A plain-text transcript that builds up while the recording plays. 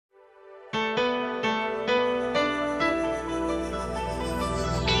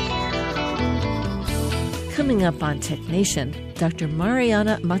Coming up on TechNation, Dr.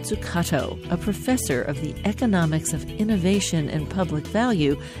 Mariana Mazzucato, a professor of the Economics of Innovation and Public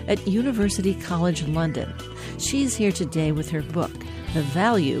Value at University College London. She's here today with her book, The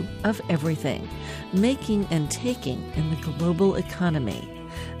Value of Everything, Making and Taking in the Global Economy.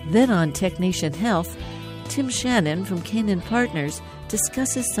 Then on TechNation Health, Tim Shannon from Canaan Partners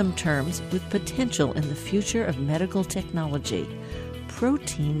discusses some terms with potential in the future of medical technology: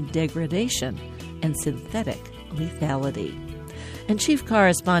 protein degradation and synthetic lethality. And Chief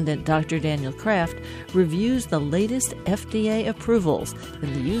Correspondent Dr. Daniel Kraft reviews the latest FDA approvals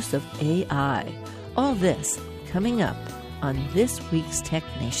in the use of AI. All this coming up on this week's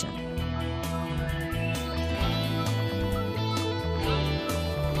TechNation.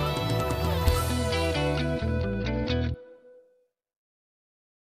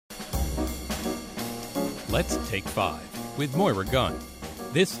 Let's Take 5 with Moira Gunn.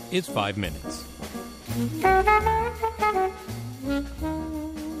 This is 5 Minutes.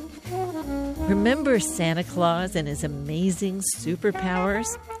 Remember Santa Claus and his amazing superpowers?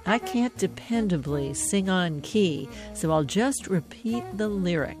 I can't dependably sing on key, so I'll just repeat the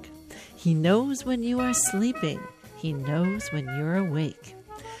lyric. He knows when you are sleeping. He knows when you're awake.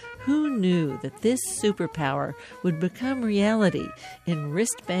 Who knew that this superpower would become reality in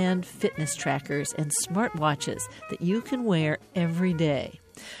wristband fitness trackers and smartwatches that you can wear every day?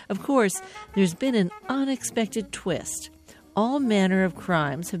 Of course, there's been an unexpected twist. All manner of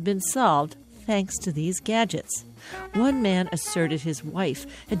crimes have been solved thanks to these gadgets. One man asserted his wife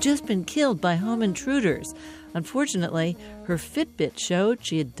had just been killed by home intruders. Unfortunately, her Fitbit showed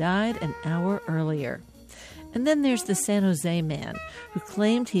she had died an hour earlier. And then there's the San Jose man who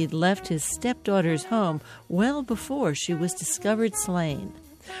claimed he had left his stepdaughter's home well before she was discovered slain.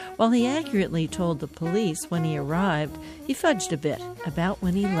 While he accurately told the police when he arrived, he fudged a bit about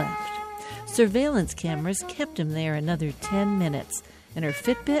when he left. Surveillance cameras kept him there another 10 minutes. And her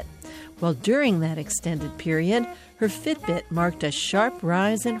Fitbit? Well, during that extended period, her Fitbit marked a sharp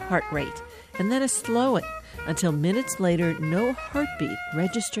rise in heart rate and then a slowing until minutes later no heartbeat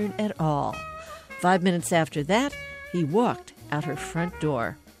registered at all. 5 minutes after that, he walked out her front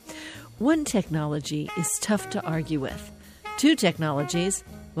door. One technology is tough to argue with. Two technologies,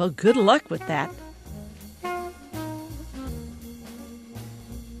 well, good luck with that.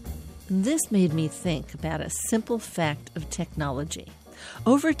 This made me think about a simple fact of technology.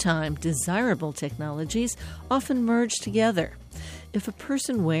 Over time, desirable technologies often merge together. If a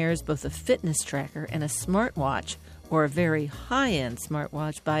person wears both a fitness tracker and a smartwatch, or a very high-end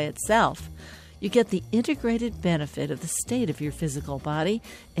smartwatch by itself, you get the integrated benefit of the state of your physical body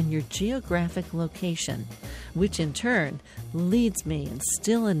and your geographic location, which in turn leads me in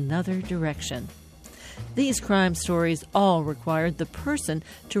still another direction. These crime stories all required the person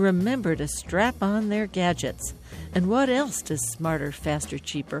to remember to strap on their gadgets. And what else does smarter, faster,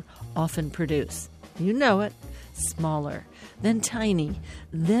 cheaper often produce? You know it. Smaller, then tiny,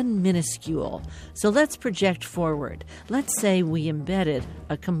 then minuscule. So let's project forward. Let's say we embedded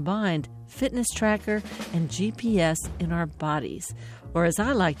a combined fitness tracker and GPS in our bodies, or as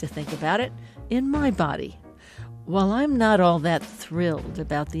I like to think about it, in my body. While I'm not all that thrilled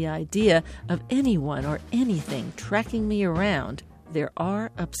about the idea of anyone or anything tracking me around, there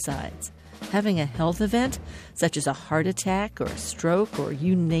are upsides. Having a health event, such as a heart attack or a stroke or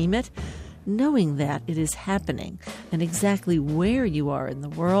you name it, knowing that it is happening and exactly where you are in the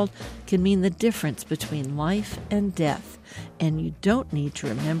world can mean the difference between life and death, and you don't need to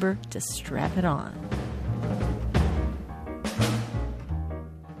remember to strap it on.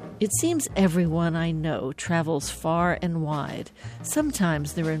 It seems everyone I know travels far and wide.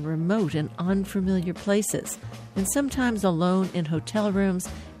 Sometimes they're in remote and unfamiliar places, and sometimes alone in hotel rooms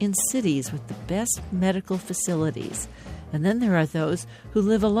in cities with the best medical facilities. And then there are those who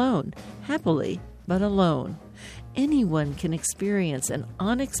live alone, happily, but alone. Anyone can experience an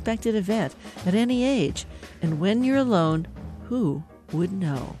unexpected event at any age, and when you're alone, who would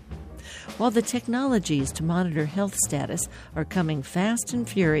know? While the technologies to monitor health status are coming fast and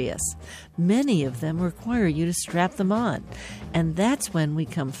furious, many of them require you to strap them on, and that's when we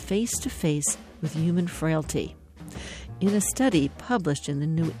come face to face with human frailty. In a study published in the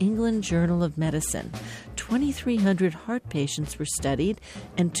New England Journal of Medicine, 2,300 heart patients were studied,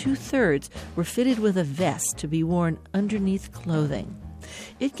 and 2/3 were fitted with a vest to be worn underneath clothing.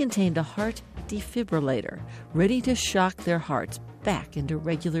 It contained a heart defibrillator, ready to shock their hearts back into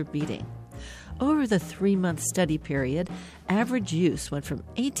regular beating. Over the 3-month study period, average use went from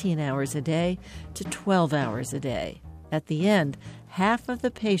 18 hours a day to 12 hours a day. At the end, half of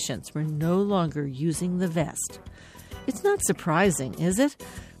the patients were no longer using the vest. It's not surprising, is it?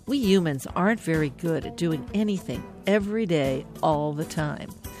 We humans aren't very good at doing anything every day, all the time.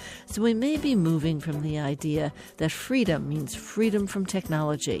 So we may be moving from the idea that freedom means freedom from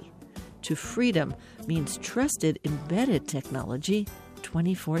technology to freedom means trusted embedded technology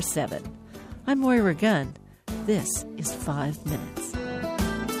 24/7. I'm Moira Gunn. This is 5 Minutes.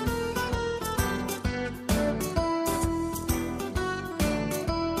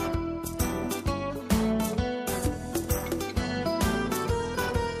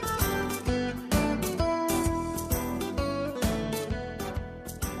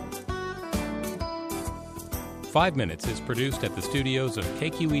 Five Minutes is produced at the studios of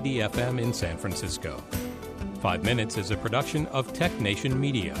KQED-FM in San Francisco. 5 Minutes is a production of Tech Nation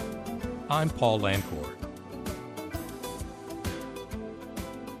Media. I'm Paul Lancourt.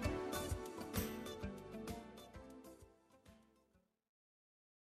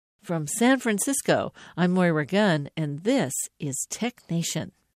 From San Francisco, I'm Moira Gunn, and this is Tech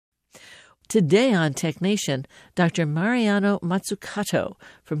Nation. Today on Tech Nation, Dr. Mariano Mazzucato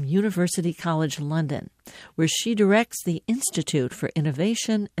from University College London, where she directs the Institute for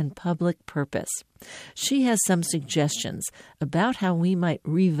Innovation and Public Purpose. She has some suggestions about how we might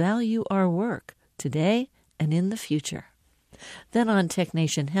revalue our work today and in the future. Then on Tech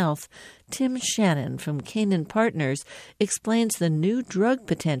Nation Health, Tim Shannon from Canaan Partners explains the new drug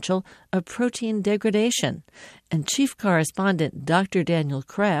potential of protein degradation, and Chief Correspondent Dr. Daniel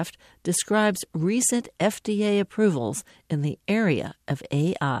Kraft describes recent FDA approvals in the area of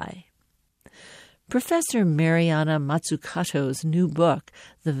AI. Professor Mariana Mazzucato's new book,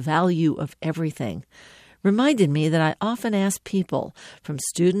 The Value of Everything, reminded me that I often ask people, from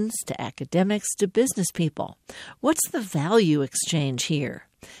students to academics to business people, what's the value exchange here?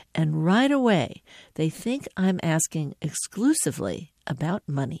 And right away, they think I'm asking exclusively about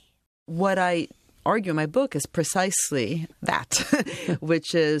money. What I argue in my book is precisely that,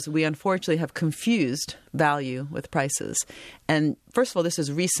 which is we unfortunately have confused value with prices. And first of all, this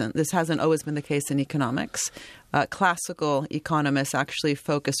is recent. This hasn't always been the case in economics. Classical economists actually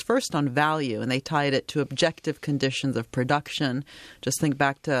focused first on value, and they tied it to objective conditions of production. Just think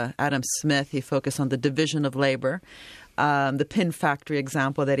back to Adam Smith. He focused on the division of labor. The pin factory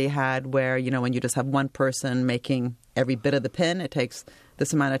example that he had where, when you just have one person making every bit of the pin, it takes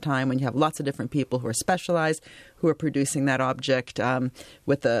this amount of time. When you have lots of different people who are specialized, who are producing that object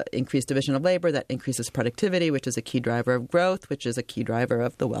with the increased division of labor, that increases productivity, which is a key driver of growth, which is a key driver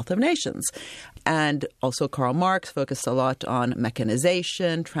of the wealth of nations. And also Karl Marx focused a lot on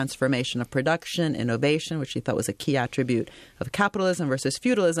mechanization, transformation of production, innovation, which he thought was a key attribute of capitalism versus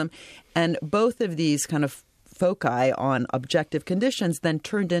feudalism. And both of these kind of foci on objective conditions then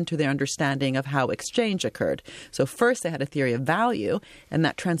turned into their understanding of how exchange occurred. So first they had a theory of value, and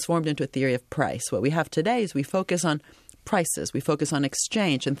that transformed into a theory of price. What we have today is we focus on prices, we focus on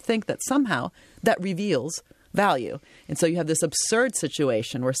exchange, and think that somehow that reveals value. And so you have this absurd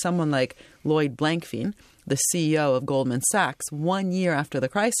situation where someone like Lloyd Blankfein, the CEO of Goldman Sachs, 1 year after the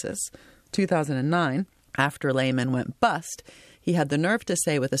crisis, 2009, after Lehman went bust, he had the nerve to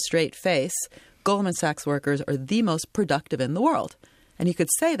say with a straight face, Goldman Sachs workers are the most productive in the world. And he could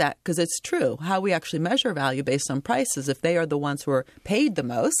say that because it's true. How we actually measure value based on prices, if they are the ones who are paid the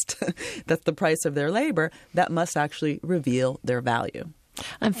most, that's the price of their labor, that must actually reveal their value.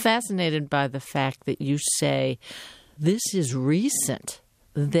 I'm fascinated by the fact that you say this is recent,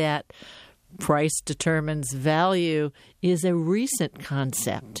 that price determines value is a recent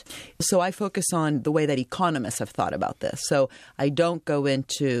concept. So I focus on the way that economists have thought about this. So I don't go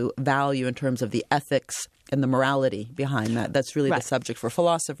into value in terms of the ethics and the morality behind that. That's really the subject for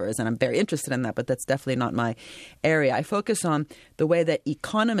philosophers, and I'm very interested in that, but that's definitely not my area. I focus on the way that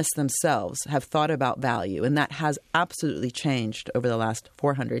economists themselves have thought about value, and that has absolutely changed over the last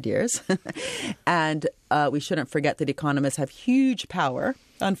 400 years. And we shouldn't forget that economists have huge power,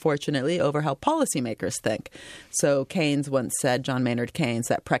 unfortunately, over how policymakers think. So Keynes once said, John Maynard Keynes,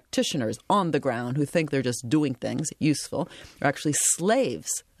 that practitioners on the ground who think they're just doing things useful are actually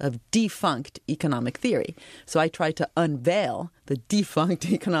slaves of defunct economic theory. So I try to unveil the defunct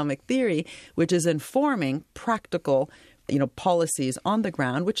economic theory, which is informing practical policies on the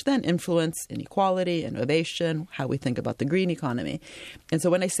ground, which then influence inequality, innovation, how we think about the green economy. And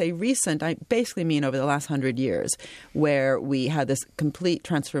so when I say recent, I basically mean over the last 100 years, where we had this complete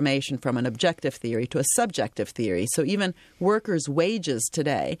transformation from an objective theory to a subjective theory. So even workers' wages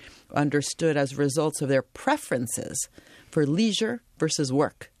today understood as results of their preferences for leisure versus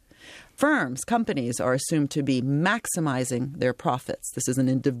work, Firms, companies are assumed to be maximizing their profits. This is an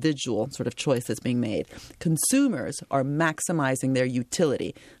individual sort of choice that's being made. Consumers are maximizing their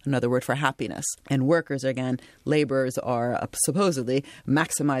utility, another word for happiness. And workers, again, laborers are supposedly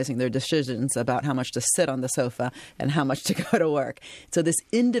maximizing their decisions about how much to sit on the sofa and how much to go to work. So this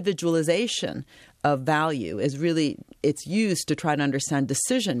individualization of value is really, it's used to try to understand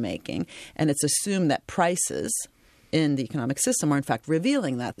decision making, and it's assumed that prices in the economic system are in fact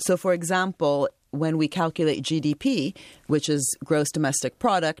revealing that. So for example, when we calculate GDP, which is gross domestic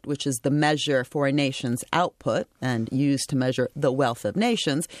product, which is the measure for a nation's output and used to measure the wealth of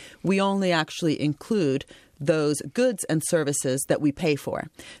nations, we only actually include those goods and services that we pay for.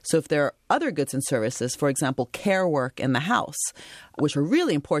 So if there are other goods and services, for example, care work in the house, which are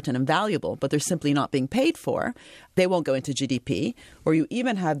really important and valuable, but they're simply not being paid for, they won't go into GDP. Or you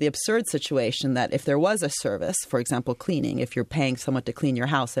even have the absurd situation that if there was a service, for example, cleaning, if you're paying someone to clean your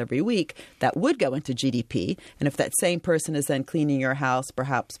house every week, that would go into GDP. And if that same person is then cleaning your house,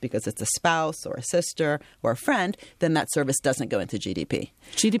 perhaps because it's a spouse or a sister or a friend, then that service doesn't go into GDP.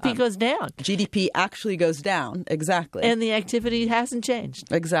 GDP goes down. GDP actually goes down, exactly. And the activity hasn't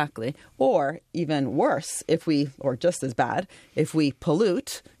changed. Exactly. Or even worse, or just as bad, if we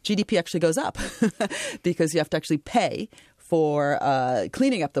pollute, GDP actually goes up because you have to actually pay for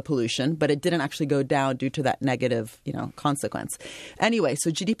cleaning up the pollution, but it didn't actually go down due to that negative, consequence. Anyway, so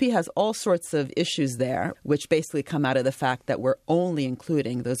GDP has all sorts of issues there, which basically come out of the fact that we're only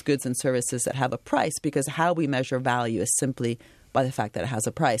including those goods and services that have a price, because how we measure value is simply by the fact that it has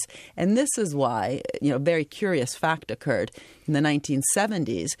a price. And this is why, a very curious fact occurred in the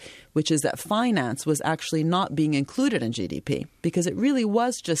 1970s, which is that finance was actually not being included in GDP because it really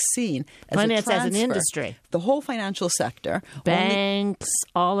was just seen as finance a transfer. As an industry. The whole financial sector. Banks,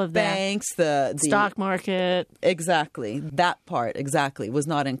 all of that. Banks, the stock market. Exactly. That part, exactly, was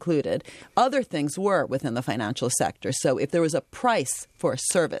not included. Other things were within the financial sector. So if there was a price for a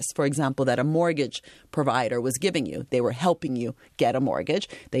service, for example, that a mortgage provider was giving you, they were helping you get a mortgage,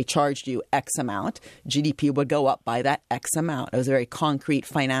 they charged you X amount, GDP would go up by that X amount. It was a very concrete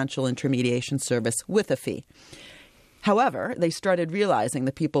financial intermediation service with a fee. However, they started realizing,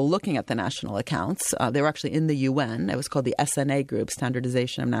 the people looking at the national accounts, they were actually in the UN. It was called the SNA Group,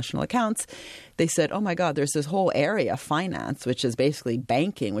 Standardization of National Accounts. They said, oh my God, there's this whole area of finance, which is basically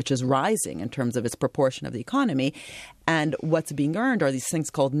banking, which is rising in terms of its proportion of the economy. And what's being earned are these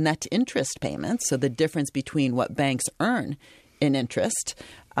things called net interest payments. So the difference between what banks earn in interest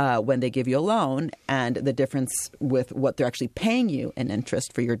when they give you a loan and the difference with what they're actually paying you in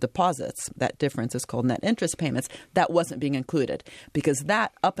interest for your deposits. That difference is called net interest payments. That wasn't being included because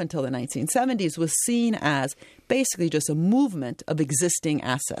that, up until the 1970s, was seen as basically just a movement of existing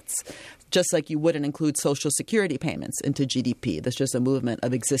assets. Just like you wouldn't include Social Security payments into GDP. That's just a movement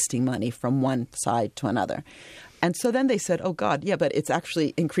of existing money from one side to another. And so then they said, oh, God, yeah, but it's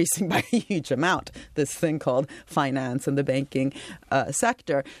actually increasing by a huge amount, this thing called finance and the banking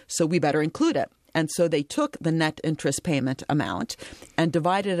sector. So we better include it. And so they took the net interest payment amount and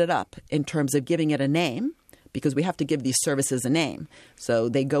divided it up in terms of giving it a name, because we have to give these services a name. So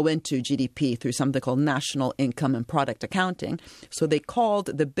they go into GDP through something called national income and product accounting. So they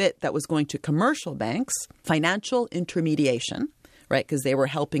called the bit that was going to commercial banks financial intermediation, right? Because they were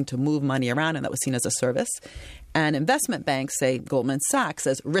helping to move money around and that was seen as a service. And investment banks, say Goldman Sachs,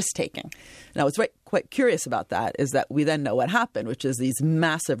 as risk-taking. Now, what's quite curious about that is that we then know what happened, which is these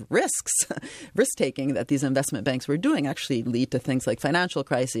massive risk-taking that these investment banks were doing actually lead to things like financial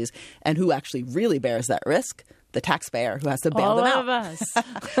crises. And who actually really bears that risk? The taxpayer who has to bail them out. All of us.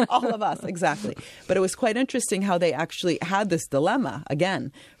 All of us, exactly. But it was quite interesting how they actually had this dilemma,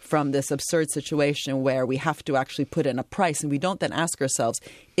 again, from this absurd situation where we have to actually put in a price. And we don't then ask ourselves,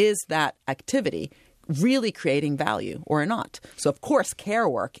 is that activity really creating value or not? So, of course, care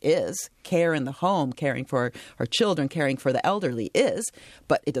work is. Care in the home, caring for our children, caring for the elderly is,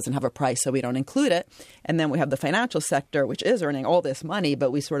 but it doesn't have a price, so we don't include it. And then we have the financial sector, which is earning all this money,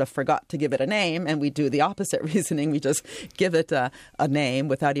 but we sort of forgot to give it a name, and we do the opposite reasoning. We just give it a name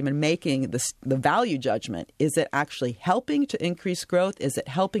without even making the value judgment. Is it actually helping to increase growth? Is it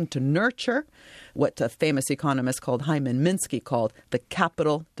helping to nurture what a famous economist called Hyman Minsky called the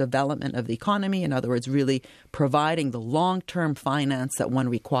capital development of the economy? In other words, really providing the long-term finance that one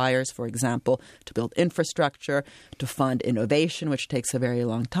requires, for example, to build infrastructure, to fund innovation, which takes a very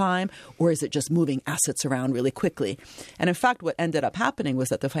long time, or is it just moving assets around really quickly? And in fact, what ended up happening was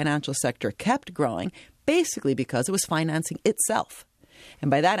that the financial sector kept growing basically because it was financing itself. And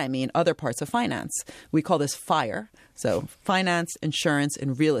by that, I mean other parts of finance. We call this FIRE, So finance, insurance,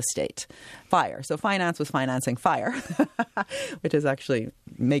 and real estate. Fire. So finance was financing fire, which is actually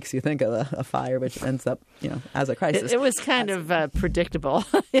makes you think of a fire, which ends up, as a crisis. It was kind of predictable.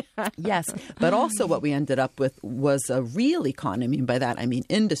 Yes. But also what we ended up with was a real economy. And by that, I mean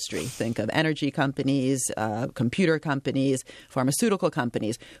industry. Think of energy companies, computer companies, pharmaceutical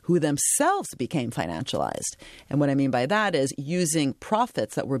companies, who themselves became financialized. And what I mean by that is using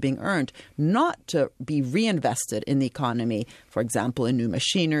profits that were being earned not to be reinvested in the economy, for example, in new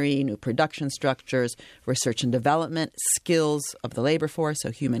machinery, new production structures, research and development, skills of the labor force,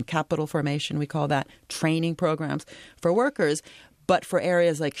 so human capital formation, we call that, training programs for workers, but for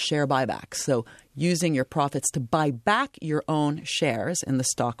areas like share buybacks. So using your profits to buy back your own shares in the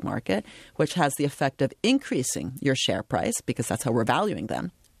stock market, which has the effect of increasing your share price, because that's how we're valuing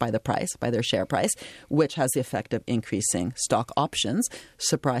them, by the price, by their share price, which has the effect of increasing stock options.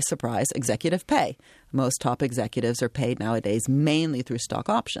 Surprise, surprise, executive pay. Most top executives are paid nowadays mainly through stock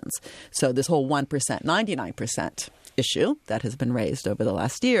options. So this whole 1%, 99% issue that has been raised over the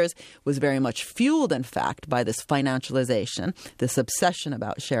last years was very much fueled, in fact, by this financialization, this obsession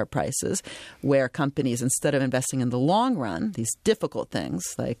about share prices, where companies, instead of investing in the long run, these difficult things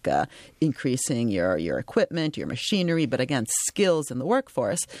like increasing your equipment, your machinery, but again, skills in the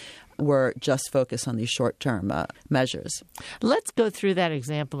workforce, were just focused on these short-term measures. Let's go through that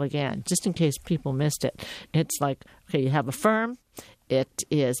example again, just in case people missed it. It's like, okay, you have a firm. It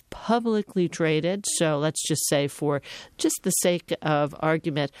is publicly traded. So let's just say, for just the sake of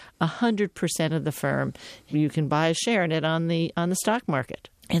argument, 100% of the firm, you can buy a share in it on the stock market.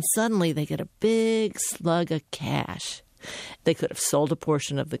 And suddenly they get a big slug of cash. They could have sold a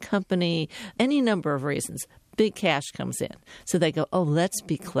portion of the company, any number of reasons. Big cash comes in. So they go, oh, let's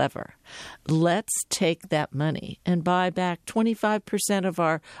be clever. Let's take that money and buy back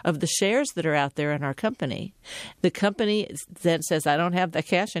 25% of the shares that are out there in our company. The company then says, I don't have that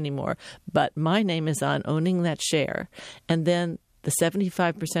cash anymore, but my name is on owning that share. And then the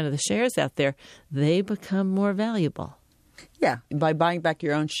 75% of the shares out there, they become more valuable. Yeah. By buying back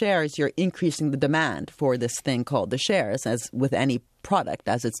your own shares, you're increasing the demand for this thing called the shares. As with any product,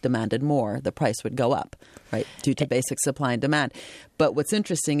 as it's demanded more, the price would go up, right, due to basic supply and demand. But what's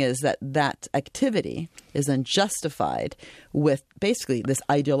interesting is that activity is unjustified with basically this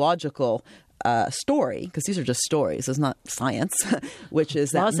ideological story, because these are just stories, it's not science, which is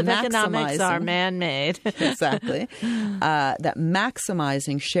that laws of economics are man-made. Exactly. That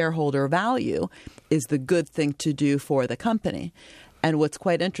maximizing shareholder value is the good thing to do for the company. And what's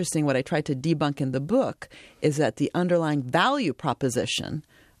quite interesting, what I tried to debunk in the book, is that the underlying value proposition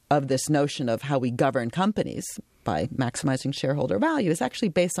of this notion of how we govern companies by maximizing shareholder value is actually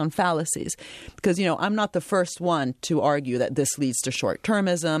based on fallacies. Because, I'm not the first one to argue that this leads to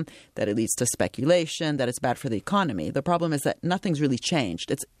short-termism, that it leads to speculation, that it's bad for the economy. The problem is that nothing's really changed.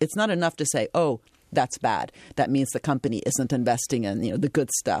 It's not enough to say, oh, that's bad. That means the company isn't investing in, the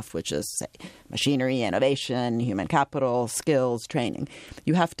good stuff, which is, say, machinery, innovation, human capital, skills, training.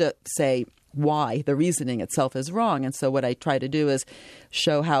 You have to say why the reasoning itself is wrong. And so what I try to do is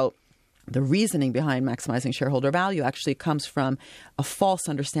show how the reasoning behind maximizing shareholder value actually comes from a false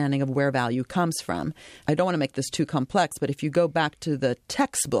understanding of where value comes from. I don't want to make this too complex, but if you go back to the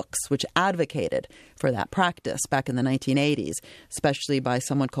textbooks which advocated for that practice back in the 1980s, especially by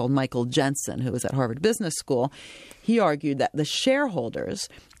someone called Michael Jensen, who was at Harvard Business School, he argued that the shareholders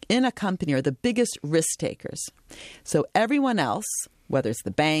in a company are the biggest risk takers. So everyone else, whether it's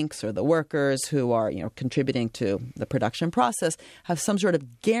the banks or the workers who are, contributing to the production process, have some sort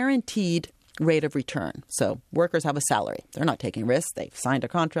of guaranteed rate of return. So workers have a salary. They're not taking risks. They've signed a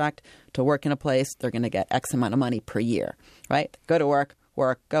contract to work in a place. They're going to get X amount of money per year, right? Go to work,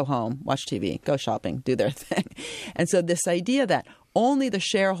 go home, watch TV, go shopping, do their thing. And so this idea that only the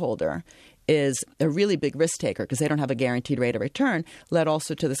shareholder is a really big risk taker because they don't have a guaranteed rate of return led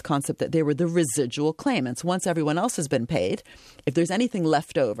also to this concept that they were the residual claimants. Once everyone else has been paid, if there's anything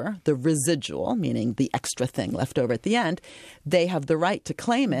left over, the residual, meaning the extra thing left over at the end, they have the right to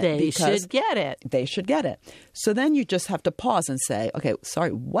claim it. They should get it. They should get it. So then you just have to pause and say, okay,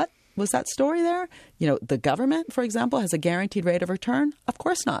 sorry, what was that story there? The government, for example, has a guaranteed rate of return? Of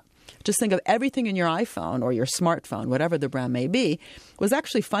course not. Just think of everything in your iPhone or your smartphone, whatever the brand may be, was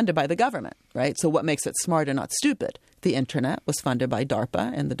actually funded by the government, right? So what makes it smart and not stupid? The internet was funded by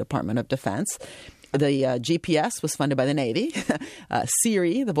DARPA and the Department of Defense. The GPS was funded by the Navy.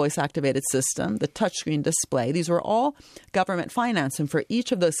 Siri, the voice-activated system, the touchscreen display, these were all government financed. And for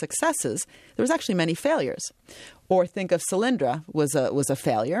each of those successes, there was actually many failures. Or think of Solyndra was a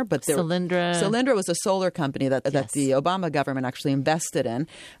failure. But Solyndra was a solar company that the Obama government actually invested in,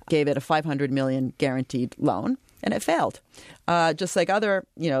 gave it a $500 million guaranteed loan. and it failed. Just like other,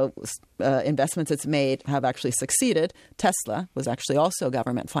 investments it's made have actually succeeded. Tesla was actually also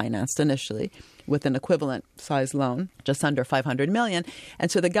government financed initially with an equivalent size loan, just under $500 million.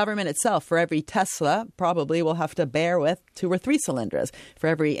 And so the government itself, for every Tesla, probably will have to bear with 2 or 3 Solyndras. For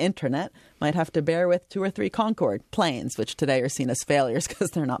every internet, might have to bear with 2 or 3 Concorde planes, which today are seen as failures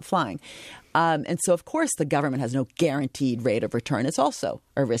because they're not flying. And so, of course, the government has no guaranteed rate of return. It's also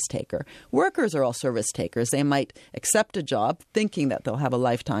a risk taker. Workers are also risk takers. They might accept a job thinking that they'll have a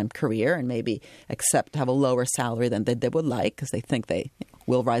lifetime career and maybe accept to have a lower salary than they would like because they think they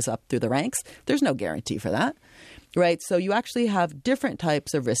will rise up through the ranks. There's no guarantee for that. Right. So you actually have different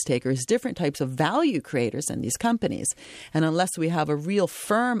types of risk takers, different types of value creators in these companies. And unless we have a real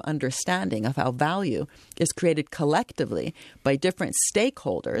firm understanding of how value is created collectively by different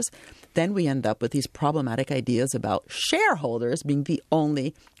stakeholders, then we end up with these problematic ideas about shareholders being the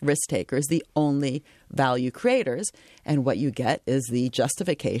only risk takers, the only value creators. And what you get is the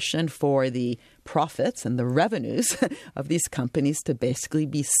justification for the profits and the revenues of these companies to basically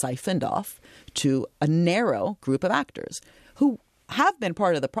be siphoned off to a narrow group of actors who have been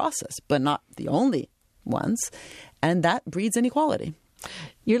part of the process, but not the only ones. And that breeds inequality.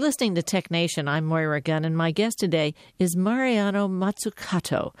 You're listening to Tech Nation. I'm Moira Gunn, and my guest today is Mariano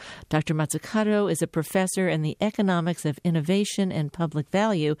Mazzucato. Dr. Mazzucato is a professor in the economics of innovation and public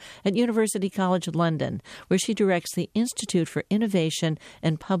value at University College London, where she directs the Institute for Innovation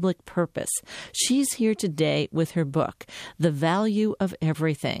and Public Purpose. She's here today with her book, The Value of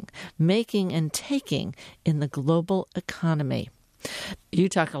Everything, Making and Taking in the Global Economy. You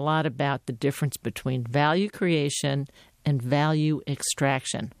talk a lot about the difference between value creation and value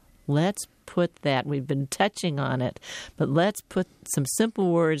extraction. Let's put that, we've been touching on it, but let's put some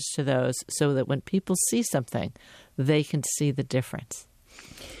simple words to those so that when people see something, they can see the difference.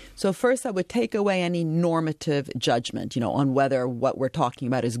 So first, I would take away any normative judgment, on whether what we're talking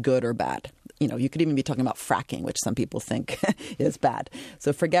about is good or bad. You could even be talking about fracking, which some people think is bad.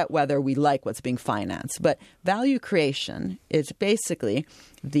 So forget whether we like what's being financed. But value creation is basically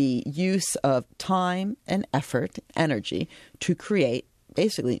the use of time and effort, energy, to create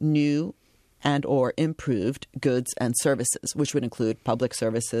basically new and or improved goods and services, which would include public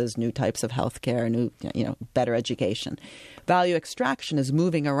services, new types of healthcare, new, better education. Value extraction is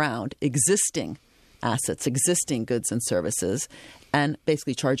moving around existing assets, existing goods and services, and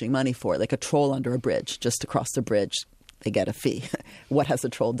basically charging money for it, like a troll under a bridge. Just to cross the bridge, they get a fee. What has the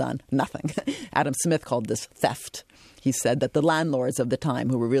troll done? Nothing. Adam Smith called this theft. He said that the landlords of the time,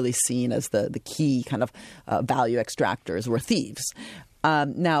 who were really seen as the key kind of value extractors, were thieves.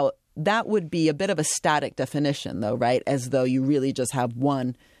 Now, that would be a bit of a static definition, though, right? As though you really just have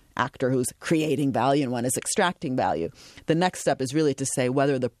one actor who's creating value and one is extracting value. The next step is really to say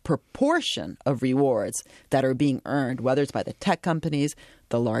whether the proportion of rewards that are being earned, whether it's by the tech companies,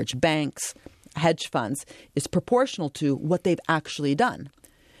 the large banks, hedge funds, is proportional to what they've actually done.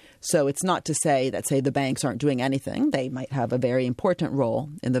 So it's not to say that, say, the banks aren't doing anything. They might have a very important role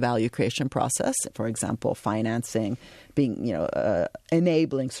in the value creation process. For example, financing, being,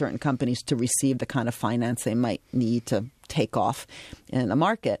 enabling certain companies to receive the kind of finance they might need to take off in a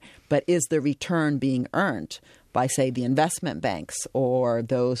market. But is the return being earned by, say, the investment banks or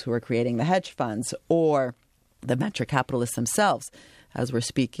those who are creating the hedge funds or the venture capitalists themselves, as we're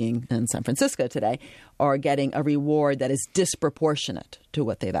speaking in San Francisco today, are getting a reward that is disproportionate to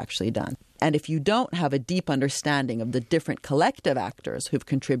what they've actually done. And if you don't have a deep understanding of the different collective actors who've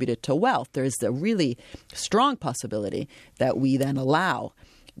contributed to wealth, there's a really strong possibility that we then allow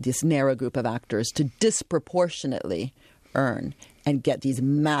this narrow group of actors to disproportionately earn and get these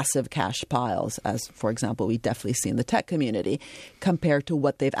massive cash piles, as, for example, we definitely see in the tech community, compared to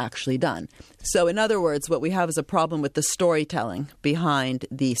what they've actually done. So in other words, what we have is a problem with the storytelling behind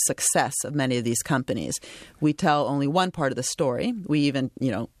the success of many of these companies. We tell only one part of the story. We even,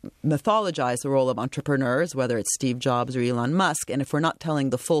 mythologize the role of entrepreneurs, whether it's Steve Jobs or Elon Musk. And if we're not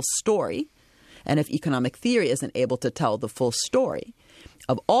telling the full story, and if economic theory isn't able to tell the full story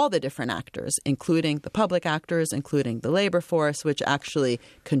of all the different actors, including the public actors, including the labor force, which actually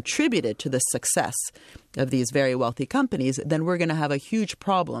contributed to the success of these very wealthy companies, then we're going to have a huge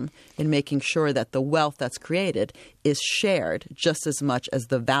problem in making sure that the wealth that's created is shared just as much as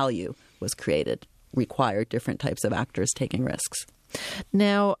the value was created, require different types of actors taking risks.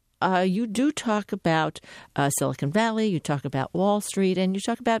 Now, you do talk about Silicon Valley, you talk about Wall Street, and you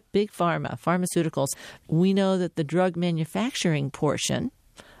talk about big pharma, pharmaceuticals. We know that the drug manufacturing portion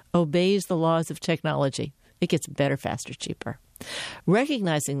obeys the laws of technology. It gets better, faster, cheaper.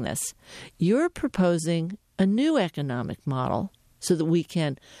 Recognizing this, you're proposing a new economic model so that we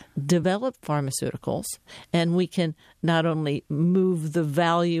can develop pharmaceuticals and we can not only move the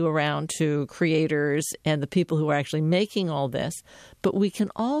value around to creators and the people who are actually making all this, but we can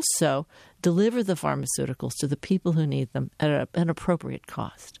also deliver the pharmaceuticals to the people who need them at an appropriate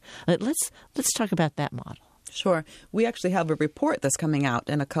cost. Let's talk about that model. Sure. We actually have a report that's coming out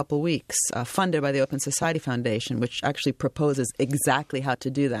in a couple weeks, funded by the Open Society Foundation, which actually proposes exactly how to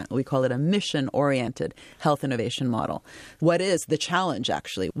do that. We call it a mission-oriented health innovation model. What is the challenge,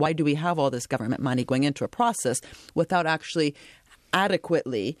 actually? Why do we have all this government money going into a process without actually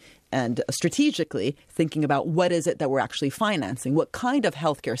adequately and strategically thinking about what is it that we're actually financing? What kind of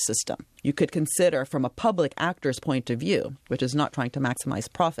healthcare system you could consider from a public actor's point of view, which is not trying to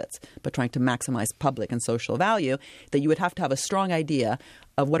maximize profits, but trying to maximize public and social value, that you would have to have a strong idea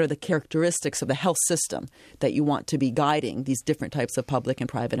of what are the characteristics of the health system that you want to be guiding these different types of public and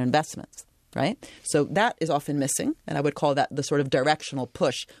private investments. Right? So that is often missing, and I would call that the sort of directional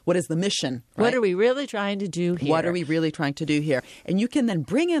push. What is the mission? Right? What are we really trying to do here? What are we really trying to do here? And you can then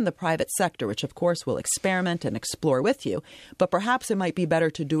bring in the private sector, which of course will experiment and explore with you, but perhaps it might be better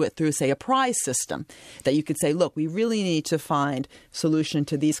to do it through, say, a prize system that you could say, look, we really need to find solution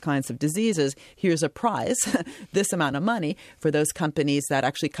to these kinds of diseases. Here's a prize, this amount of money for those companies that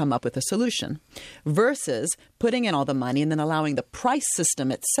actually come up with a solution, versus putting in all the money and then allowing the price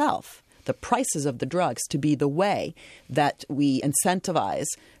system itself, the prices of the drugs, to be the way that we incentivize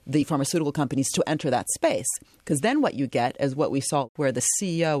the pharmaceutical companies to enter that space. Because then what you get is what we saw where the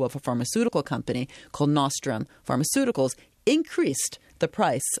CEO of a pharmaceutical company called Nostrum Pharmaceuticals increased the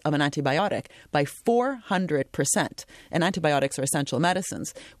price of an antibiotic by 400%. And antibiotics are essential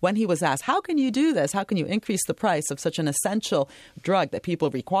medicines. When he was asked, how can you do this? How can you increase the price of such an essential drug that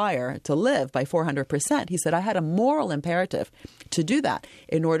people require to live by 400%? He said, I had a moral imperative to do that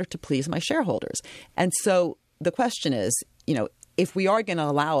in order to please my shareholders. And so the question is, if we are going to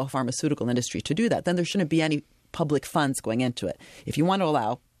allow a pharmaceutical industry to do that, then there shouldn't be any public funds going into it. If you want to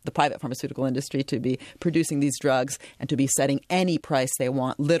allow the private pharmaceutical industry to be producing these drugs and to be setting any price they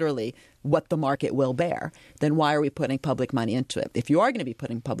want, literally what the market will bear, then why are we putting public money into it? If you are going to be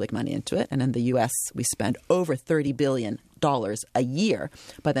putting public money into it, and in the U.S. we spend over $30 billion a year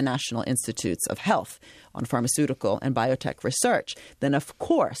by the National Institutes of Health on pharmaceutical and biotech research, then of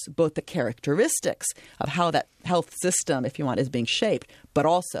course both the characteristics of how that health system, if you want, is being shaped, but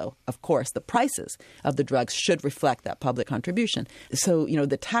also, of course, the prices of the drugs should reflect that public contribution. So,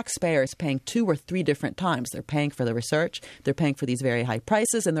 the taxpayer is paying 2 or 3 different times. They're paying for the research, they're paying for these very high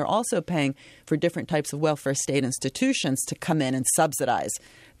prices, and they're also paying for different types of welfare state institutions to come in and subsidize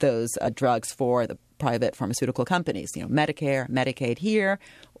those drugs for the private pharmaceutical companies, Medicare, Medicaid here,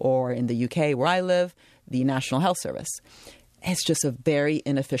 or in the UK where I live, the National Health Service. It's just a very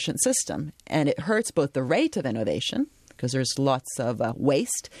inefficient system, and it hurts both the rate of innovation, because there's lots of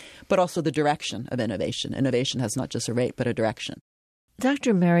waste, but also the direction of innovation. Innovation has not just a rate, but a direction.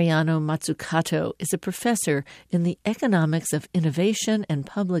 Dr. Mariano Mazzucato is a professor in the economics of innovation and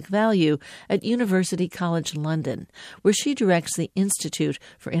public value at University College London, where she directs the Institute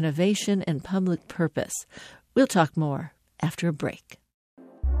for Innovation and Public Purpose. We'll talk more after a break.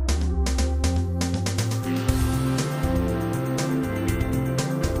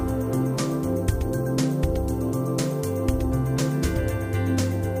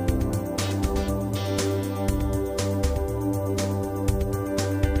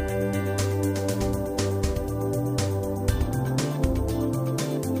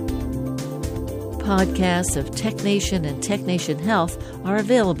 Podcasts of TechNation and TechNation Health are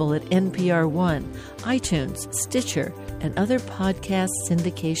available at NPR One, iTunes, Stitcher, and other podcast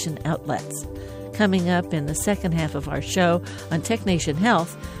syndication outlets. Coming up in the second half of our show on TechNation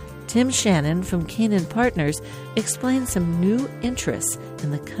Health, Tim Shannon from Keenan Partners explains some new interests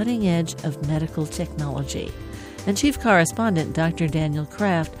in the cutting edge of medical technology. And Chief Correspondent Dr. Daniel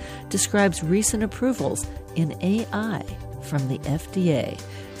Kraft describes recent approvals in AI from the FDA.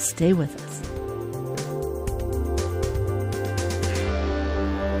 Stay with us.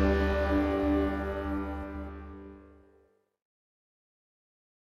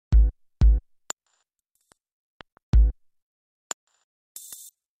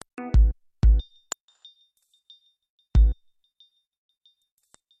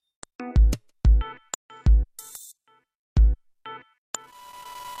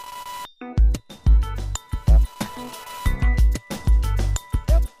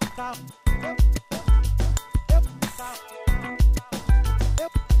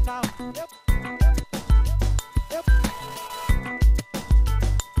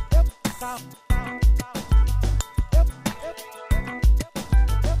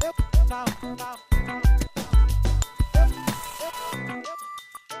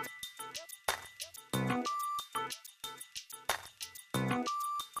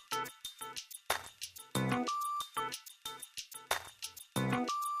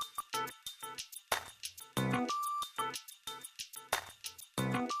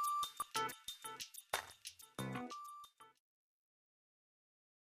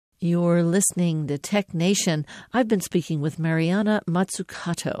 You're listening to Tech Nation. I've been speaking with Mariana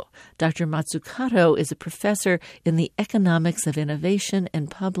Mazzucato. Dr. Mazzucato is a professor in the economics of innovation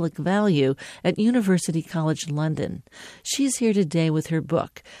and public value at University College London. She's here today with her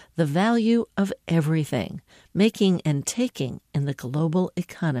book, The Value of Everything, Making and Taking in the Global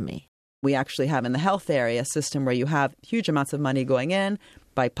Economy. We actually have in the health area a system where you have huge amounts of money going in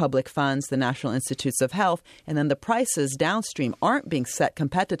by public funds, the National Institutes of Health, and then the prices downstream aren't being set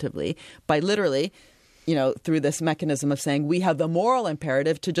competitively by literally, through this mechanism of saying we have the moral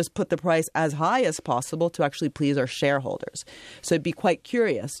imperative to just put the price as high as possible to actually please our shareholders. So it'd be quite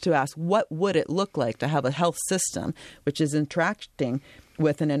curious to ask, what would it look like to have a health system which is interacting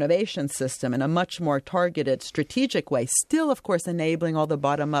with an innovation system in a much more targeted, strategic way, still, of course, enabling all the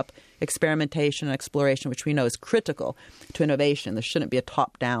bottom-up experimentation and exploration, which we know is critical to innovation. There shouldn't be a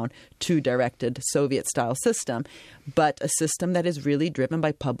top-down, too-directed Soviet-style system, but a system that is really driven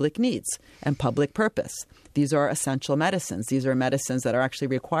by public needs and public purpose. These are essential medicines. These are medicines that are actually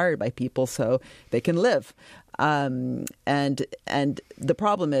required by people so they can live. And the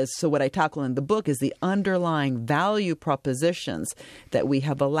problem is, so what I tackle in the book is the underlying value propositions that we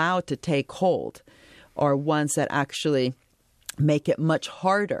have allowed to take hold are ones that actually make it much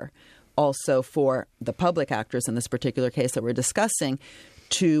harder also for the public actors in this particular case that we're discussing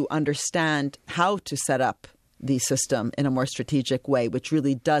to understand how to set up the system in a more strategic way, which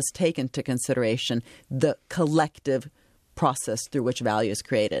really does take into consideration the collective process through which value is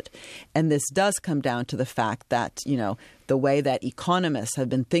created. And this does come down to the fact that, the way that economists have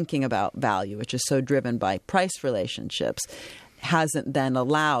been thinking about value, which is so driven by price relationships, hasn't then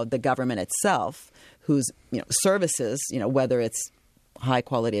allowed the government itself, whose services, whether it's high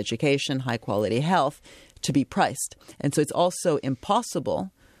quality education, high quality health, to be priced. And so it's also impossible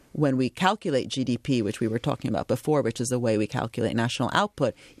when we calculate GDP, which we were talking about before, which is the way we calculate national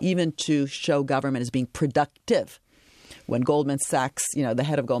output, even to show government as being productive. When Goldman Sachs, the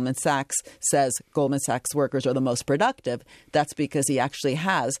head of Goldman Sachs says Goldman Sachs workers are the most productive, that's because he actually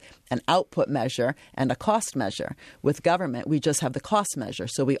has an output measure and a cost measure. With government, we just have the cost measure.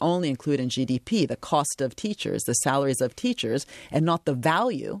 So we only include in GDP the cost of teachers, the salaries of teachers, and not the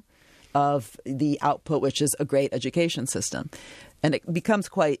value of the output, which is a great education system. And it becomes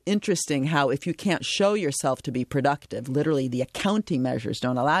quite interesting how if you can't show yourself to be productive, literally the accounting measures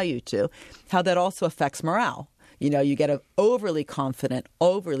don't allow you to, how that also affects morale. You get an overly confident,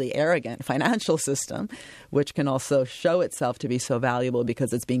 overly arrogant financial system, which can also show itself to be so valuable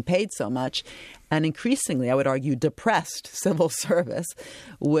because it's being paid so much. And increasingly, I would argue, depressed civil service,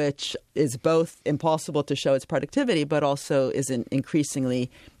 which is both impossible to show its productivity, but also is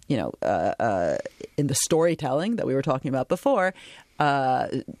increasingly, in the storytelling that we were talking about before,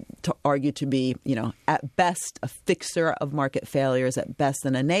 to argue to be, at best a fixer of market failures, at best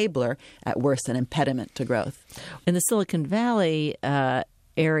an enabler, at worst an impediment to growth. In the Silicon Valley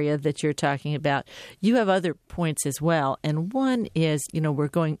area that you're talking about, you have other points as well. And one is, we're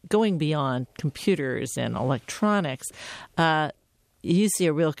going beyond computers and electronics. You see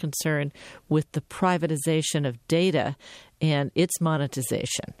a real concern with the privatization of data and its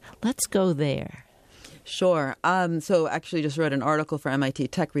monetization. Let's go there. Sure. So actually just wrote an article for MIT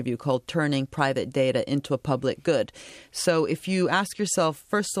Tech Review called Turning Private Data into a Public Good. So if you ask yourself,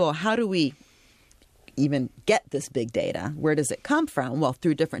 first of all, how do we even get this big data? Where does it come from? Well,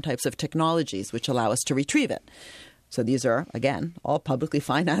 through different types of technologies which allow us to retrieve it. So these are, again, all publicly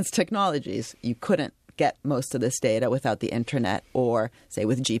financed technologies. You couldn't get most of this data without the internet or, say,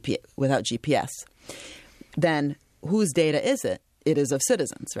 without GPS. Then whose data is it? It is of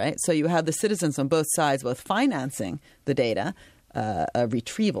citizens, right? So you have the citizens on both sides, both financing the data,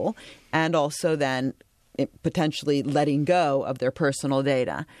 retrieval, and also then potentially letting go of their personal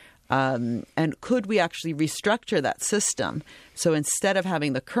data. And could we actually restructure that system? So instead of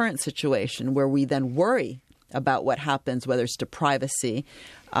having the current situation where we then worry about what happens, whether it's to privacy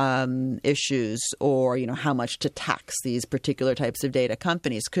issues or, how much to tax these particular types of data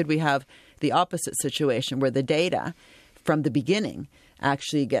companies, could we have the opposite situation where the data from the beginning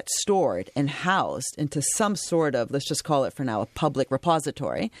actually get stored and housed into some sort of, let's just call it for now, a public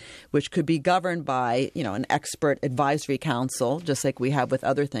repository, which could be governed by, an expert advisory council, just like we have with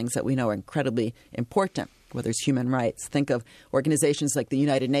other things that we know are incredibly important, whether it's human rights. Think of organizations like the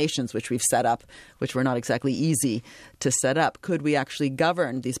United Nations, which we've set up, which were not exactly easy to set up. Could we actually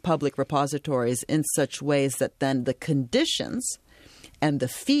govern these public repositories in such ways that then the conditions and the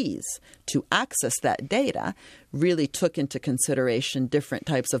fees to access that data really took into consideration different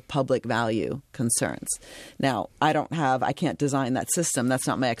types of public value concerns? Now, I can't design that system. That's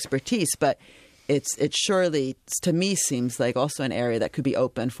not my expertise. But it surely, to me, seems like also an area that could be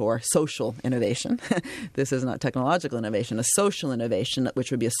open for social innovation. This is not technological innovation, a social innovation,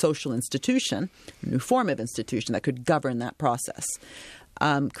 which would be a social institution, a new form of institution that could govern that process.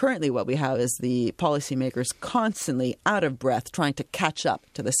 Currently, what we have is the policymakers constantly out of breath trying to catch up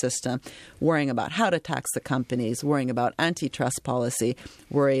to the system, worrying about how to tax the companies, worrying about antitrust policy,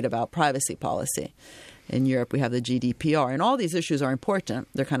 worried about privacy policy. In Europe, we have the GDPR, and all these issues are important.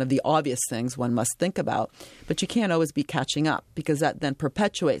 They're kind of the obvious things one must think about, but you can't always be catching up because that then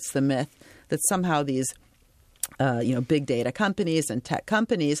perpetuates the myth that somehow these big data companies and tech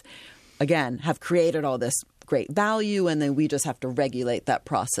companies, again, have created all this great value, and then we just have to regulate that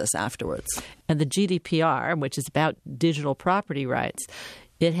process afterwards. And the GDPR, which is about digital property rights,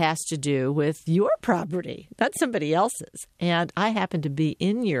 it has to do with your property, not somebody else's. And I happened to be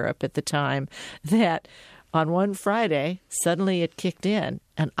in Europe at the time that on one Friday, suddenly it kicked in.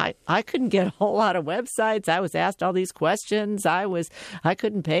 And I couldn't get a whole lot of websites. I was asked all these questions. I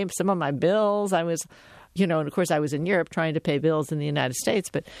couldn't pay some of my bills. And of course, I was in Europe trying to pay bills in the United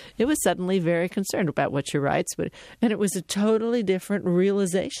States, but it was suddenly very concerned about what your rights would. And it was a totally different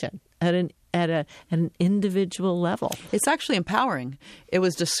realization at an individual level. It's actually empowering. It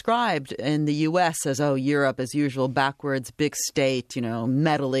was described in the U.S. as, Europe as usual, backwards, big state,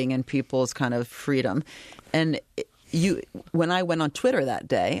 meddling in people's kind of freedom. And when I went on Twitter that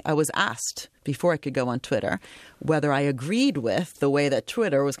day, I was asked before I could go on Twitter whether I agreed with the way that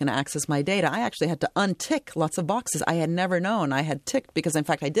Twitter was going to access my data. I actually had to untick lots of boxes I had never known I had ticked because, in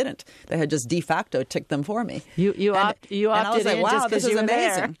fact, I didn't. They had just de facto ticked them for me. You opted and I was like, in wow, just this is you were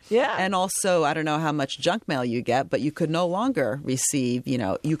amazing. There. Yeah. And also, I don't know how much junk mail you get, but you could no longer receive,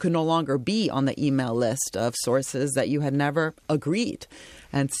 you could no longer be on the email list of sources that you had never agreed.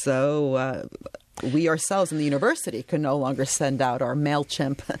 And so we ourselves in the university could no longer send out our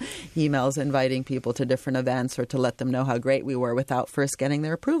MailChimp emails inviting people to different events or to let them know how great we were without first getting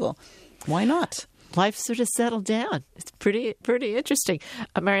their approval. Why not? Life sort of settled down. It's pretty interesting.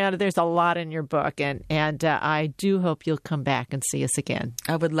 Mariana, there's a lot in your book, and I do hope you'll come back and see us again.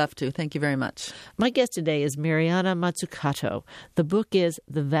 I would love to. Thank you very much. My guest today is Mariana Mazzucato. The book is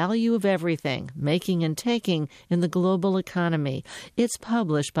The Value of Everything, Making and Taking in the Global Economy. It's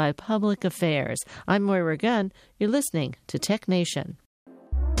published by Public Affairs. I'm Moira Gunn. You're listening to Tech Nation.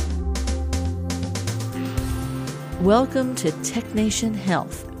 Welcome to Tech Nation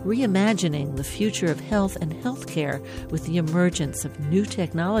Health, reimagining the future of health and healthcare with the emergence of new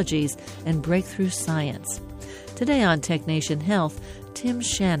technologies and breakthrough science. Today on Tech Nation Health, Tim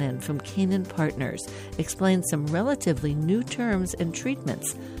Shannon from Canaan Partners explains some relatively new terms and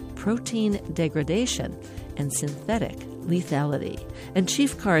treatments, protein degradation and synthetic lethality. And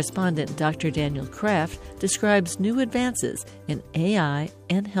Chief Correspondent Dr. Daniel Kraft describes new advances in AI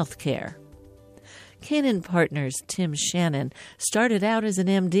and healthcare. Canaan Partners' Tim Shannon started out as an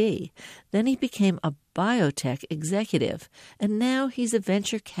MD. Then he became a biotech executive, and now he's a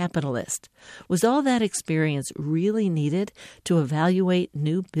venture capitalist. Was all that experience really needed to evaluate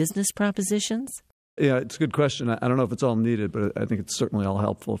new business propositions? Yeah, it's a good question. I don't know if it's all needed, but I think it's certainly all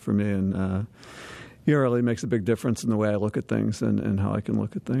helpful for me. And it really makes a big difference in the way I look at things and how I can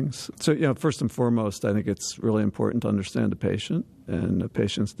look at things. So, first and foremost, I think it's really important to understand the patient and the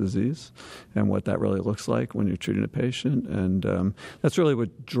patient's disease and what that really looks like when you're treating a patient. And that's really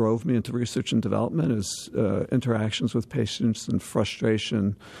what drove me into research and development is interactions with patients and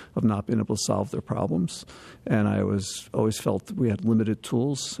frustration of not being able to solve their problems. And I always felt that we had limited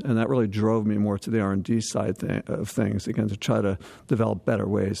tools, and that really drove me more to the R&D side of things, again, to try to develop better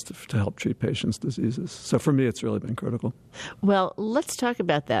ways to help treat patients' diseases. So for me, it's really been critical. Well, let's talk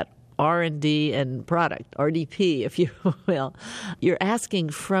about that. R&D and product, RDP, if you will. You're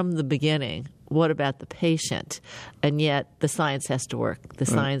asking from the beginning, what about the patient? And yet the science has to work. The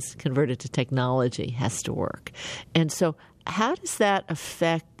science converted to technology has to work. And so how does that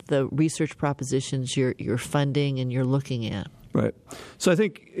affect the research propositions you're funding and you're looking at? Right. So I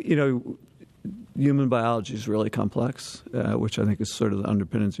think, human biology is really complex, which I think is sort of the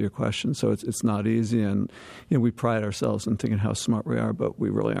underpinnings of your question. So it's not easy, and we pride ourselves in thinking how smart we are, but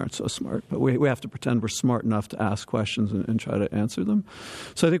we really aren't so smart. But we have to pretend we're smart enough to ask questions and try to answer them.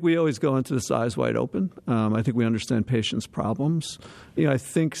 So I think we always go into this eyes wide open. I think we understand patients' problems. I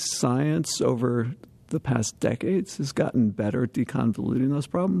think science over the past decades has gotten better at deconvoluting those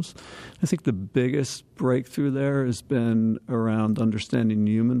problems. I think the biggest breakthrough there has been around understanding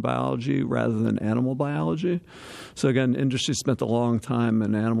human biology rather than animal biology. So again, industry spent a long time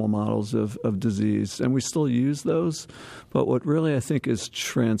in animal models of disease, and we still use those. But what really I think has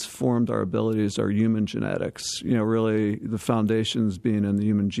transformed our abilities are human genetics. Really the foundations being in the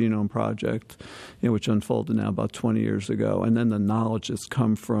Human Genome Project, which unfolded now about 20 years ago, and then the knowledge that's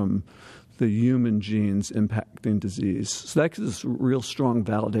come from the human genes impacting disease. So that gives us real strong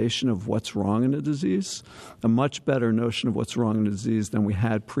validation of what's wrong in a disease, a much better notion of what's wrong in a disease than we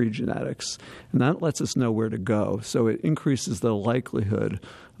had pre-genetics. And that lets us know where to go. So it increases the likelihood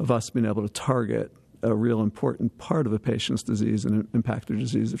of us being able to target a real important part of a patient's disease and impact their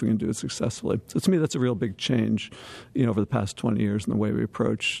disease if we can do it successfully. So to me, that's a real big change, over the past 20 years in the way we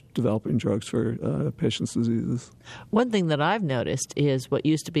approach developing drugs for patients' diseases. One thing that I've noticed is what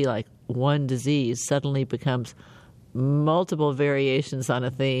used to be like one disease suddenly becomes multiple variations on a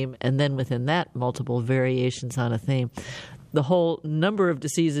theme, and then within that, multiple variations on a theme. The whole number of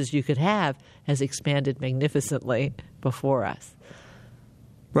diseases you could have has expanded magnificently before us.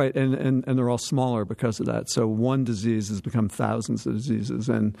 Right, and they're all smaller because of that. So one disease has become thousands of diseases,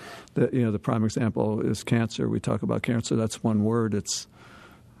 and the prime example is cancer. We talk about cancer. That's one word. It's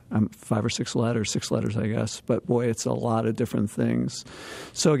 5 or 6 letters, 6 letters, I guess. But boy, it's a lot of different things.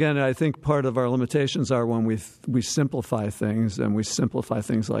 So again, I think part of our limitations are when we simplify things, and we simplify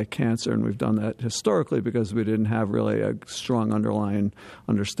things like cancer, and we've done that historically because we didn't have really a strong underlying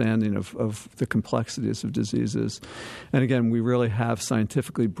understanding of the complexities of diseases. And again, we really have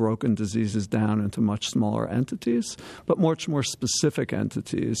scientifically broken diseases down into much smaller entities, but much more specific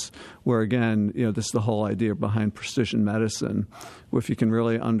entities where, again, this is the whole idea behind precision medicine. If you can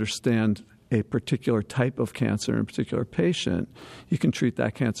really understand a particular type of cancer in a particular patient, you can treat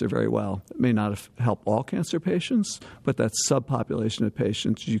that cancer very well. It may not help all cancer patients, but that subpopulation of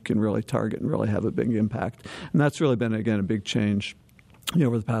patients you can really target and really have a big impact. And that's really been, again, a big change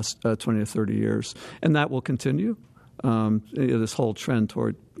over the past 20 to 30 years. And that will continue. This whole trend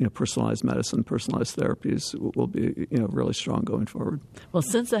toward personalized medicine, personalized therapies will be really strong going forward. Well,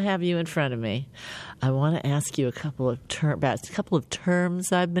 since I have you in front of me, I want to ask you about a couple of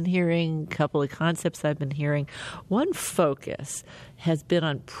terms I've been hearing, a couple of concepts I've been hearing. One focus has been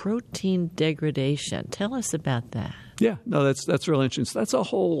on protein degradation. Tell us about that. Yeah, no, that's really interesting. So that's a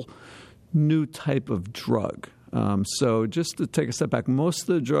whole new type of drug. So just to take a step back, most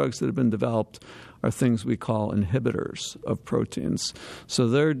of the drugs that have been developed are things we call inhibitors of proteins. So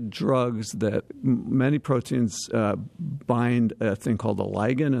they're drugs that many proteins bind a thing called a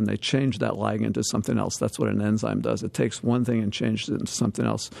ligand, and they change that ligand to something else. That's what an enzyme does. It takes one thing and changes it into something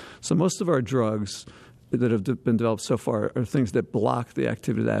else. So most of our drugs that have been developed so far are things that block the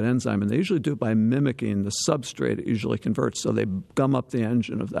activity of that enzyme, and they usually do it by mimicking the substrate it usually converts. So they gum up the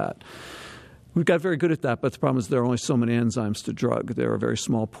engine of that. We've got very good at that, but the problem is there are only so many enzymes to drug. They're a very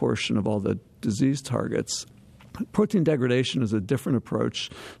small portion of all the disease targets. Protein degradation is a different approach.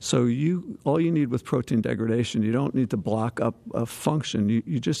 So all you need with protein degradation, you don't need to block up a function.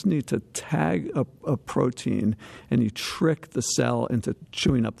 You just need to tag a protein, and you trick the cell into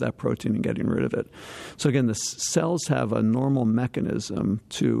chewing up that protein and getting rid of it. So again, the cells have a normal mechanism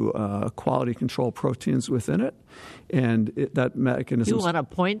to quality control proteins within it. And that mechanism... You want to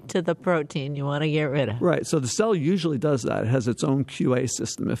point to the protein you want to get rid of. Right. So the cell usually does that. It has its own QA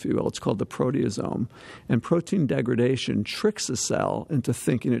system, if you will. It's called the proteasome. And protein degradation tricks the cell into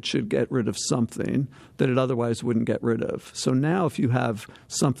thinking it should get rid of something that it otherwise wouldn't get rid of. So now if you have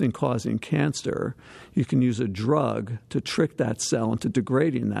something causing cancer, you can use a drug to trick that cell into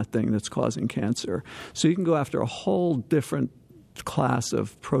degrading that thing that's causing cancer. So you can go after a whole different class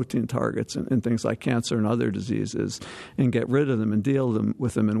of protein targets in things like cancer and other diseases and get rid of them and deal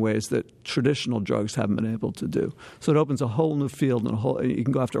with them in ways that traditional drugs haven't been able to do. So it opens a whole new field, and you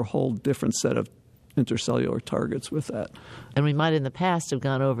can go after a whole different set of intercellular targets with that. And we might in the past have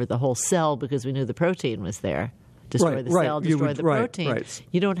gone over the whole cell because we knew the protein was there. Destroy the cell, destroy the protein. Right.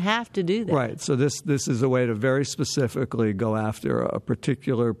 You don't have to do that. Right. So this is a way to very specifically go after a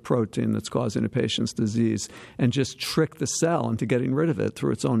particular protein that's causing a patient's disease and just trick the cell into getting rid of it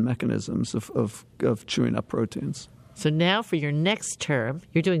through its own mechanisms of chewing up proteins. So now for your next term,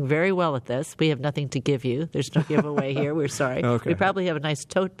 you're doing very well at this. We have nothing to give you. There's no giveaway here. We're sorry. Okay. We probably have a nice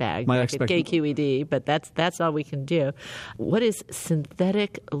tote bag back at KQED, but that's all we can do. What is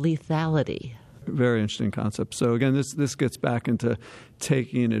synthetic lethality? Very interesting concept. So again, this gets back into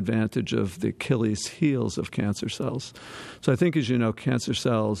taking advantage of the Achilles heels of cancer cells. So I think, as you know, cancer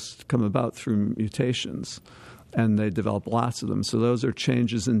cells come about through mutations, and they develop lots of them. So those are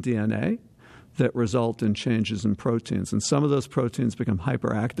changes in DNA that result in changes in proteins. And some of those proteins become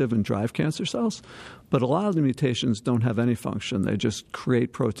hyperactive and drive cancer cells, but a lot of the mutations don't have any function. They just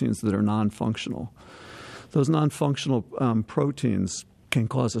create proteins that are non-functional. Those non-functional proteins can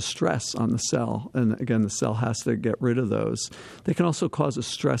cause a stress on the cell, and again, the cell has to get rid of those. They can also cause a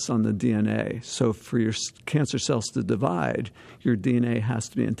stress on the DNA. So for your cancer cells to divide, your DNA has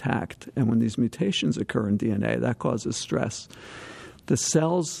to be intact. And when these mutations occur in DNA, that causes stress. The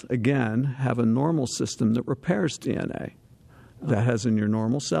cells, again, have a normal system that repairs DNA. That has in your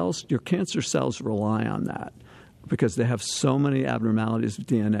normal cells. Your cancer cells rely on that because they have so many abnormalities of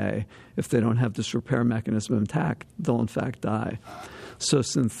DNA. If they don't have this repair mechanism intact, they'll in fact die. So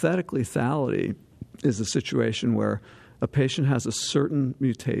synthetic lethality is a situation where a patient has a certain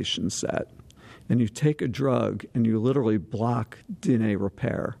mutation set, and you take a drug and you literally block DNA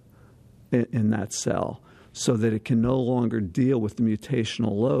repair in that cell so that it can no longer deal with the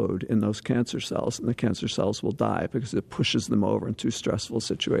mutational load in those cancer cells, and the cancer cells will die because it pushes them over into a stressful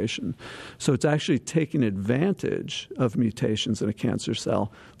situation. So it's actually taking advantage of mutations in a cancer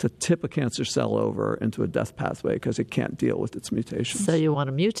cell to tip a cancer cell over into a death pathway because it can't deal with its mutations. So you want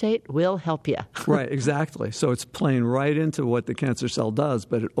to mutate, we'll help you. Right, exactly. So it's playing right into what the cancer cell does,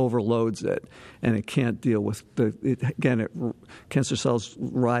 but it overloads it, and it can't deal with cancer cells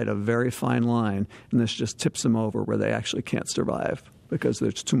ride a very fine line, and this just tips them over where they actually can't survive because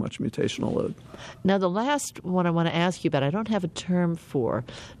there's too much mutational load. Now, the last one I want to ask you about, I don't have a term for,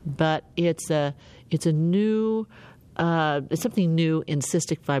 but it's a new it's something new in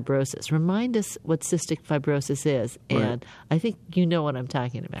cystic fibrosis. Remind us what cystic fibrosis is, and I think you know what I'm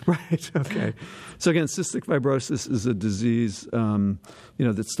talking about. Right. Okay. So again, cystic fibrosis is a disease,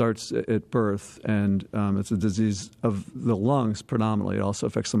 that starts at birth, and it's a disease of the lungs predominantly. It also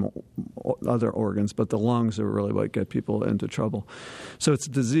affects some other organs, but the lungs are really what get people into trouble. So it's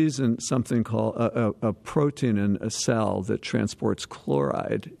a disease in something called a protein in a cell that transports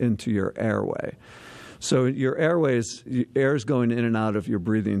chloride into your airway. So your airways, air is going in and out of your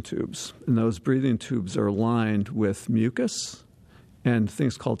breathing tubes, and those breathing tubes are lined with mucus and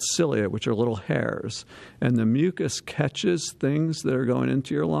things called cilia, which are little hairs. And the mucus catches things that are going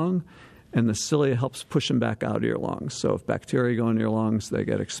into your lung, and the cilia helps push them back out of your lungs. So if bacteria go into your lungs, they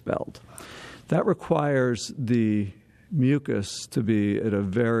get expelled. That requires the mucus to be at a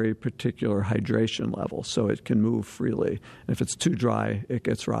very particular hydration level so it can move freely. And if it's too dry, it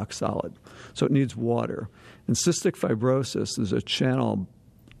gets rock solid. So it needs water. In cystic fibrosis, there's a channel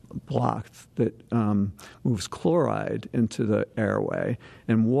blocked that moves chloride into the airway,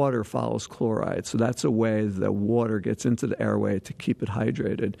 and water follows chloride. So that's a way that water gets into the airway to keep it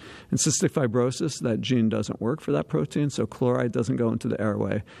hydrated. In cystic fibrosis, that gene doesn't work for that protein, so chloride doesn't go into the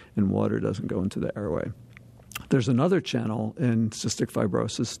airway and water doesn't go into the airway. There's another channel in cystic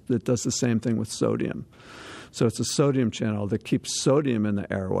fibrosis that does the same thing with sodium. So it's a sodium channel that keeps sodium in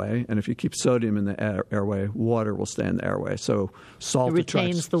the airway, and if you keep sodium in the airway, water will stay in the airway. So salt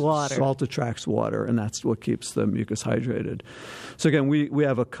retains the water. Salt attracts water, and that's what keeps the mucus hydrated. So again, we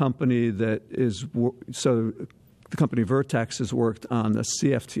have a company that is the company Vertex has worked on the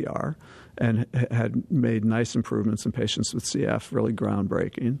CFTR and had made nice improvements in patients with CF, really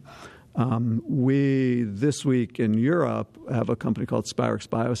groundbreaking. We, this week in Europe, have a company called Spirix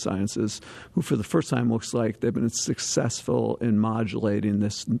Biosciences, who for the first time looks like they've been successful in modulating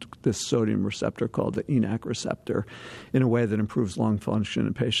this sodium receptor called the ENaC receptor in a way that improves lung function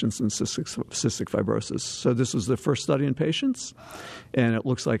in patients in cystic fibrosis. So this was the first study in patients, and it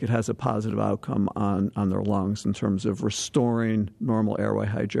looks like it has a positive outcome on their lungs in terms of restoring normal airway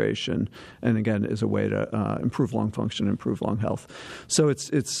hydration, and again, is a way to improve lung function, improve lung health. So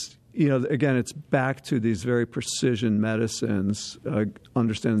it's again, it's back to these very precision medicines,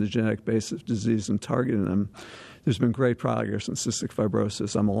 understanding the genetic base of disease and targeting them. There's been great progress in cystic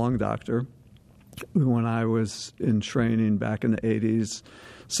fibrosis. I'm a lung doctor. When I was in training back in the 80s,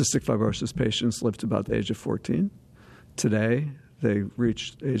 cystic fibrosis patients lived to about the age of 14. Today, they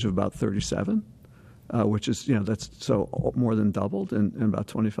reach the age of about 37. Which is, that's so more than doubled in about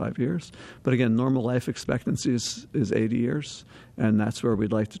 25 years. But again, normal life expectancy is 80 years, and that's where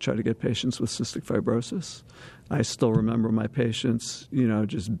we'd like to try to get patients with cystic fibrosis. I still remember my patients,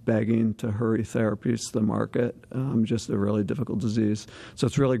 just begging to hurry therapies to the market, just a really difficult disease. So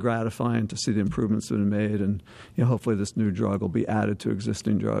it's really gratifying to see the improvements that have been made, and hopefully this new drug will be added to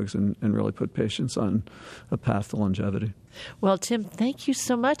existing drugs and really put patients on a path to longevity. Well, Tim, thank you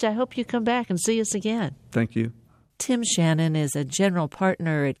so much. I hope you come back and see us again. Thank you. Tim Shannon is a general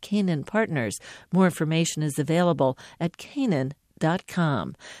partner at Canaan Partners. More information is available at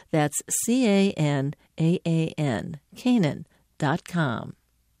Canaan.com. That's Canaan, Canaan.com.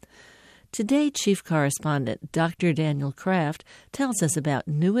 Today, Chief Correspondent Dr. Daniel Kraft tells us about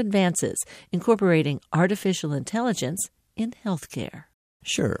new advances incorporating artificial intelligence in healthcare.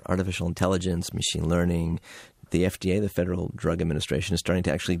 Sure, artificial intelligence, machine learning. The FDA, the Federal Drug Administration, is starting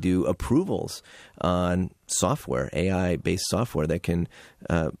to actually do approvals on software, AI-based software that can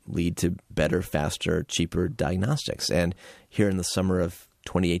lead to better, faster, cheaper diagnostics. And here in the summer of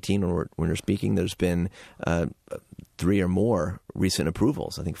 2018, when we're speaking, there's been 3 or more recent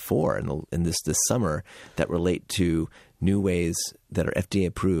approvals, I think 4 in this summer, that relate to new ways that are FDA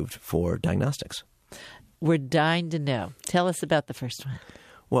approved for diagnostics. We're dying to know. Tell us about the first one.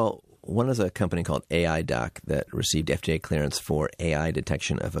 Well, one is a company called AIDoc that received FDA clearance for AI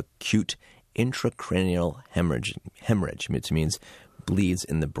detection of acute intracranial hemorrhage, which means bleeds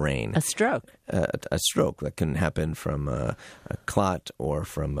in the brain. A stroke. A stroke that can happen from a clot or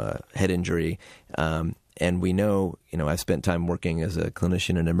from a head injury. And we know, I've spent time working as a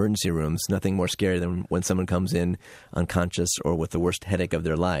clinician in emergency rooms. Nothing more scary than when someone comes in unconscious or with the worst headache of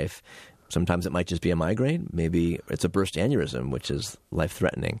their life. Sometimes it might just be a migraine. Maybe it's a burst aneurysm, which is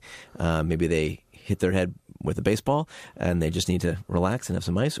life-threatening. Maybe they hit their head with a baseball and they just need to relax and have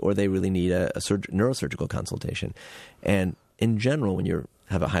some ice, or they really need a neurosurgical consultation. And in general, when you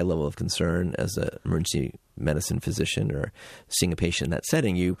have a high level of concern as an emergency medicine physician or seeing a patient in that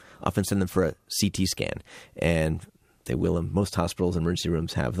setting, you often send them for a CT scan. And they will, in most hospitals and emergency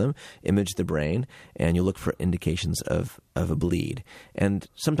rooms, have them, image the brain, and you look for indications of a bleed. And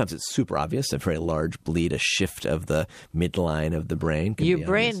sometimes it's super obvious, a very large bleed, a shift of the midline of the brain. Your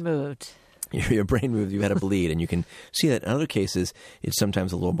brain moved. Your brain moved, you had a bleed, and you can see that. In other cases, it's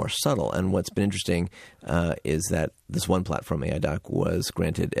sometimes a little more subtle. And what's been interesting is that this one platform, AIDoc, was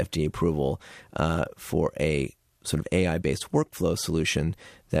granted FDA approval for a sort of AI-based workflow solution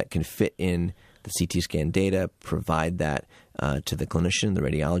that can fit in the CT scan data, provide that to the clinician, the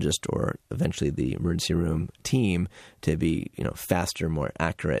radiologist, or eventually the emergency room team to be, faster, more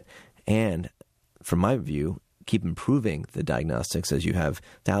accurate, and from my view, keep improving the diagnostics. As you have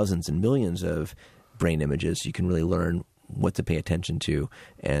thousands and millions of brain images, you can really learn what to pay attention to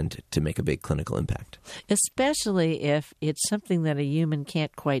and to make a big clinical impact. Especially if it's something that a human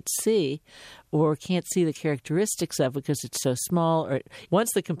can't quite see or can't see the characteristics of because it's so small. Or once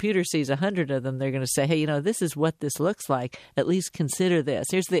the computer sees 100 of them, they're going to say, hey, this is what this looks like. At least consider this.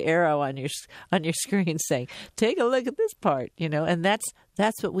 Here's the arrow on your screen saying, take a look at this part, and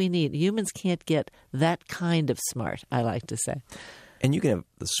that's what we need. Humans can't get that kind of smart, I like to say. And you can have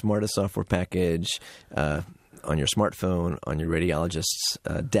the smartest software package, on your smartphone, on your radiologist's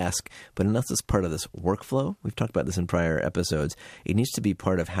desk, but unless it's part of this workflow, we've talked about this in prior episodes, it needs to be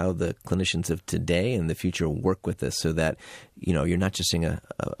part of how the clinicians of today and the future work with this so that, you're not just seeing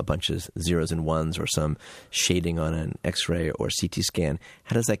a bunch of zeros and ones or some shading on an X-ray or CT scan.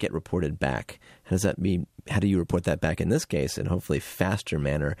 How does that get reported back? How do you report that back in this case in hopefully faster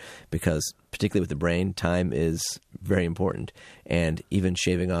manner? Because particularly with the brain, time is very important. And even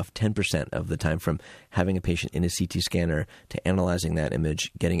shaving off 10% of the time from having a patient in a CT scanner to analyzing that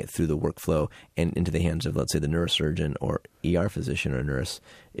image, getting it through the workflow and into the hands of, let's say, the neurosurgeon or ER physician or nurse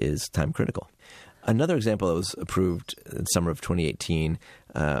is time critical. Another example that was approved in summer of 2018,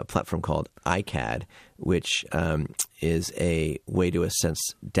 a platform called iCAD, which is a way to assess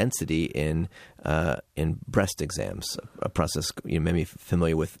density in breast exams, a process you may be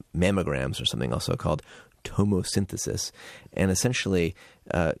familiar with mammograms or something also called tomosynthesis. And essentially,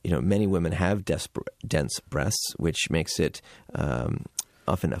 many women have dense breasts, which makes it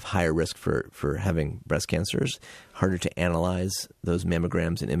often of higher risk for having breast cancers, harder to analyze those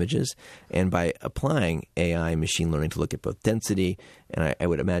mammograms and images. And by applying AI machine learning to look at both density and I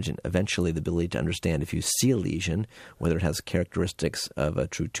would imagine eventually the ability to understand if you see a lesion, whether it has characteristics of a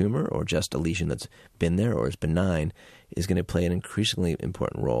true tumor or just a lesion that's been there or is benign, is going to play an increasingly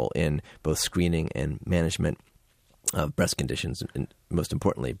important role in both screening and management of breast conditions, and most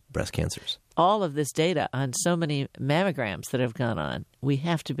importantly, breast cancers. All of this data on so many mammograms that have gone on, we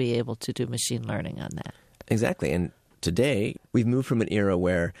have to be able to do machine learning on that. Exactly. And today, we've moved from an era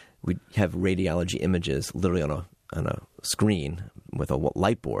where we have radiology images literally on a screen with a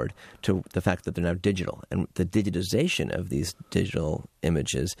light board to the fact that they're now digital. And the digitization of these digital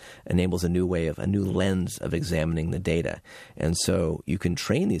images enables a new lens of examining the data. And so you can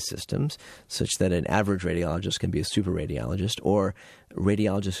train these systems such that an average radiologist can be a super radiologist, or a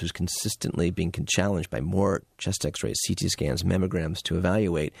radiologist who's consistently being challenged by more chest x-rays, CT scans, mammograms to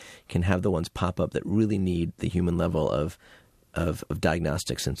evaluate can have the ones pop up that really need the human level of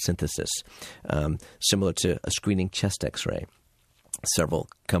diagnostics and synthesis, similar to a screening chest x-ray. Several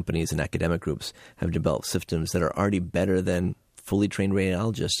companies and academic groups have developed systems that are already better than fully trained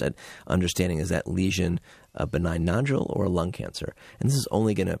radiologists at understanding, is that lesion a benign nodule or a lung cancer? And this is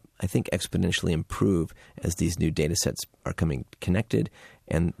only going to, I think, exponentially improve as these new data sets are coming connected,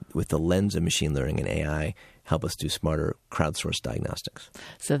 and with the lens of machine learning and AI, help us do smarter crowdsourced diagnostics.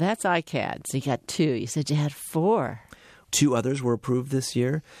 So that's iCAD. So you got 2. You said you had 4. 2 others were approved this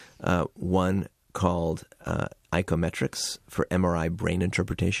year. One called Icometrics for MRI brain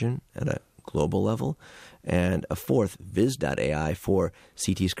interpretation at a global level, and a 4th, Viz.ai, for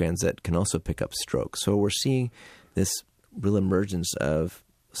CT scans that can also pick up stroke. So we're seeing this real emergence of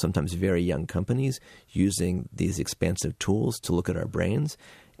sometimes very young companies using these expansive tools to look at our brains,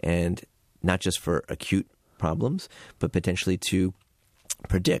 and not just for acute problems, but potentially to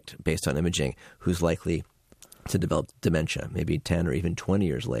predict, based on imaging, who's likely to develop dementia, maybe 10 or even 20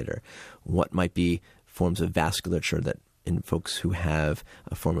 years later. What might be forms of vasculature that in folks who have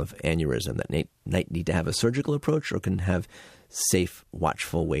a form of aneurysm that might need to have a surgical approach or can have safe,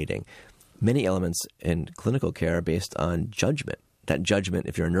 watchful waiting. Many elements in clinical care are based on judgment. That judgment,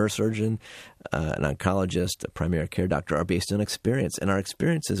 if you're a neurosurgeon, an oncologist, a primary care doctor, are based on experience. And our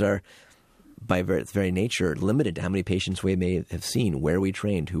experiences are, by its very nature, limited to how many patients we may have seen, where we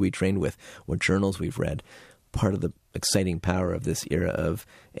trained, who we trained with, what journals we've read. Part of the exciting power of this era of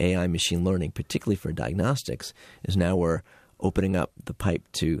AI machine learning, particularly for diagnostics, is now we're opening up the pipe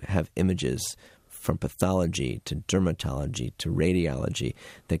to have images from pathology to dermatology to radiology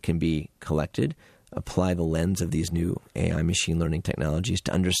that can be collected, apply the lens of these new AI machine learning technologies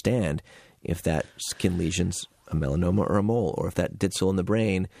to understand if that skin lesion's a melanoma or a mole, or if that ditzel in the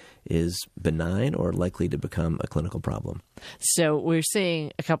brain is benign or likely to become a clinical problem. So we're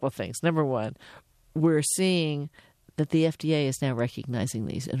seeing a couple of things. Number one, we're seeing that the FDA is now recognizing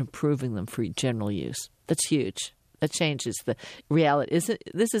these and approving them for general use. That's huge. That changes the reality.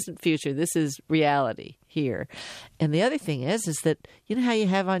 This isn't future. This is reality here. And the other thing is that, you know how you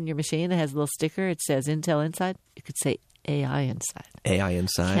have on your machine, it has a little sticker, it says Intel inside? It could say AI inside. AI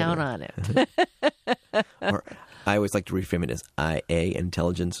inside. Count on it. Or I always like to reframe it as IA,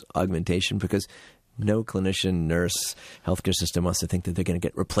 intelligence augmentation, because no clinician, nurse, healthcare system wants to think that they're going to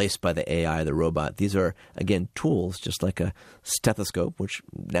get replaced by the AI, the robot. These are, again, tools, just like a stethoscope, which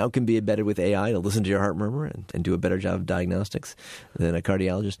now can be embedded with AI to listen to your heart murmur and do a better job of diagnostics than a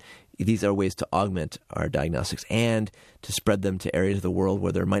cardiologist. These are ways to augment our diagnostics and to spread them to areas of the world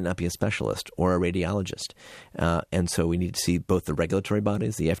where there might not be a specialist or a radiologist. And so we need to see both the regulatory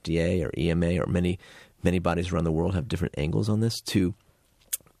bodies, the FDA or EMA, or many bodies around the world have different angles on this to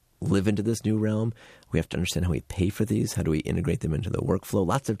live into this new realm. We have to understand how we pay for these. How do we integrate them into the workflow?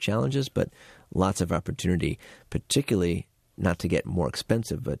 Lots of challenges, but lots of opportunity, particularly not to get more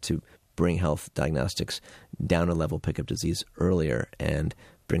expensive, but to bring health diagnostics down a level, pick up disease earlier, and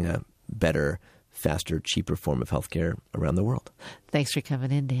bring a better, faster, cheaper form of healthcare around the world. Thanks for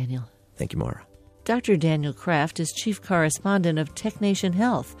coming in, Daniel. Thank you, Mara. Dr. Daniel Kraft is Chief Correspondent of TechNation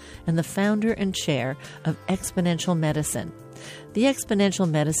Health and the founder and chair of Exponential Medicine. The Exponential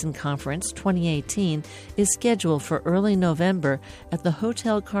Medicine Conference 2018 is scheduled for early November at the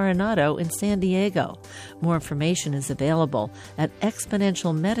Hotel Coronado in San Diego. More information is available at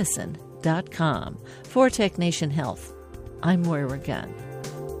exponentialmedicine.com. For TechNation Health, I'm Moira Gunn.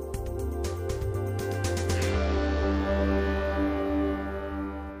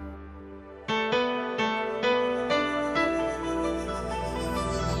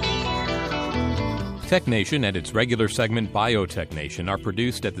 TechNation and its regular segment BioTechNation are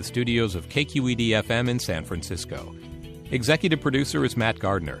produced at the studios of KQED-FM in San Francisco. Executive producer is Matt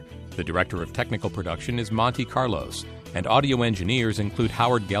Gardner. The director of technical production is Monty Carlos. And audio engineers include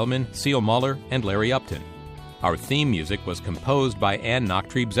Howard Gelman, Seal Muller, and Larry Upton. Our theme music was composed by Ann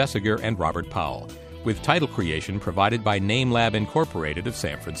Nachtrieb-Zessiger and Robert Powell, with title creation provided by NameLab Incorporated of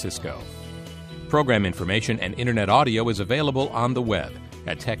San Francisco. Program information and internet audio is available on the web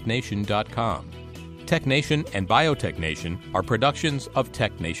at technation.com. TechNation and BioTechNation are productions of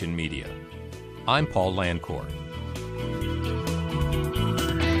TechNation Media. I'm Paul Landcourt.